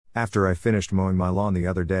After I finished mowing my lawn the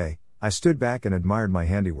other day, I stood back and admired my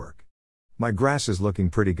handiwork. My grass is looking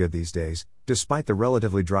pretty good these days, despite the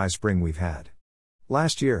relatively dry spring we've had.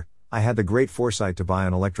 Last year, I had the great foresight to buy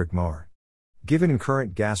an electric mower. Given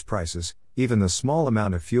current gas prices, even the small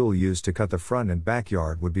amount of fuel used to cut the front and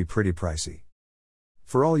backyard would be pretty pricey.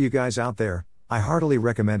 For all you guys out there, I heartily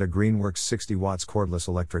recommend a Greenworks 60 watts cordless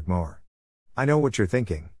electric mower. I know what you're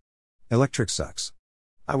thinking. Electric sucks.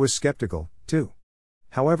 I was skeptical, too.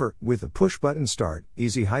 However, with a push-button start,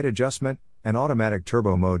 easy height adjustment, and automatic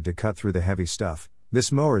turbo mode to cut through the heavy stuff,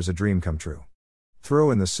 this mower is a dream come true.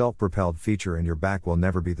 Throw in the self-propelled feature and your back will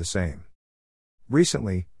never be the same.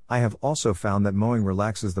 Recently, I have also found that mowing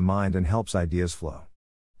relaxes the mind and helps ideas flow.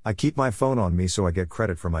 I keep my phone on me so I get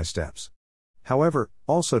credit for my steps. However,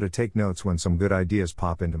 also to take notes when some good ideas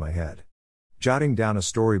pop into my head. Jotting down a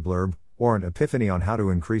story blurb, or an epiphany on how to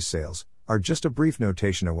increase sales, are just a brief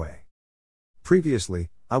notation away. Previously,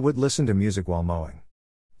 I would listen to music while mowing.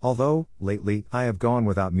 Although, lately, I have gone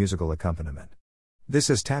without musical accompaniment. This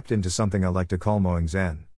has tapped into something I like to call mowing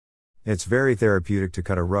zen. It's very therapeutic to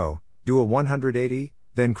cut a row, do a 180,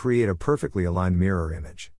 then create a perfectly aligned mirror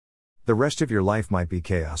image. The rest of your life might be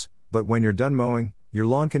chaos, but when you're done mowing, your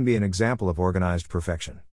lawn can be an example of organized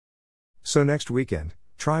perfection. So next weekend,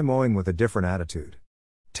 try mowing with a different attitude.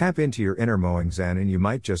 Tap into your inner mowing zen and you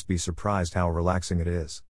might just be surprised how relaxing it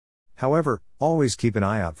is. However, always keep an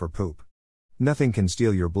eye out for poop. Nothing can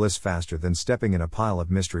steal your bliss faster than stepping in a pile of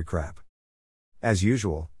mystery crap. As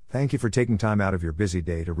usual, thank you for taking time out of your busy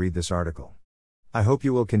day to read this article. I hope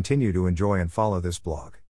you will continue to enjoy and follow this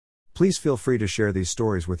blog. Please feel free to share these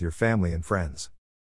stories with your family and friends.